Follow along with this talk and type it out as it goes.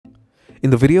In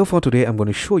the video for today, I'm going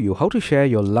to show you how to share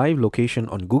your live location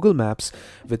on Google Maps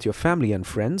with your family and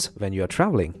friends when you are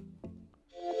traveling.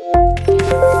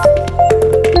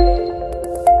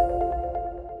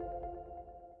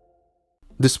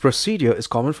 This procedure is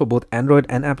common for both Android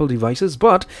and Apple devices,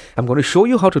 but I'm going to show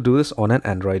you how to do this on an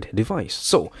Android device.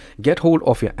 So get hold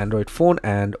of your Android phone,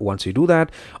 and once you do that,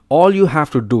 all you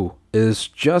have to do is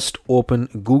just open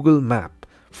Google Maps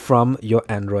from your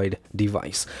Android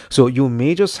device. So you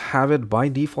may just have it by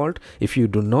default. If you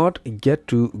do not, get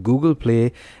to Google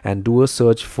Play and do a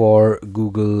search for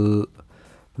Google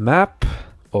Map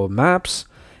or Maps,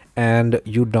 and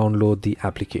you download the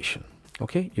application.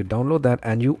 Okay, you download that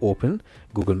and you open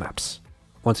Google Maps.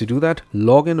 Once you do that,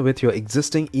 log in with your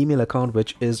existing email account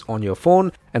which is on your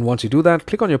phone, and once you do that,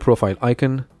 click on your profile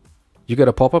icon. You get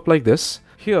a pop-up like this.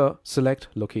 Here, select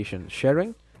location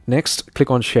sharing. Next,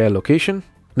 click on share location.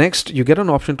 Next, you get an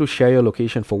option to share your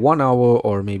location for 1 hour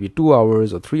or maybe 2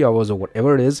 hours or 3 hours or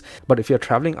whatever it is. But if you're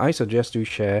traveling, I suggest you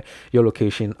share your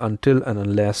location until and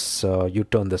unless you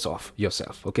turn this off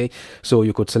yourself. Okay, so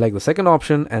you could select the second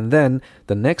option, and then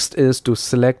the next is to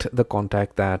select the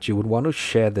contact that you would want to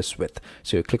share this with.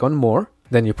 So you click on more,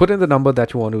 then you put in the number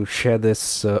that you want to share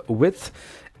this with,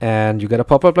 and you get a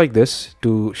pop-up like this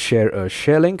to share a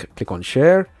share link. Click on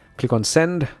share, click on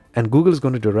send, and Google is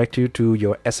going to direct you to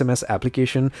your SMS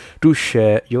application to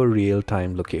share your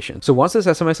real-time location. So once this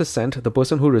SMS is sent, the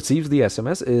person who receives the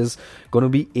SMS is going to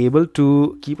be able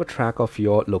to keep a track of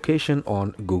your location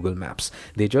on Google Maps.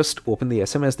 They just open the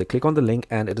SMS, they click on the link,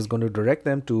 and it is going to direct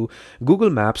them to Google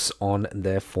Maps on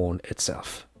their phone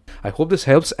itself. I hope this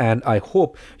helps, and I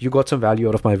hope you got some value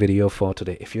out of my video for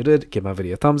today. If you did, give my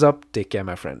video a thumbs up. Take care,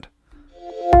 my friend.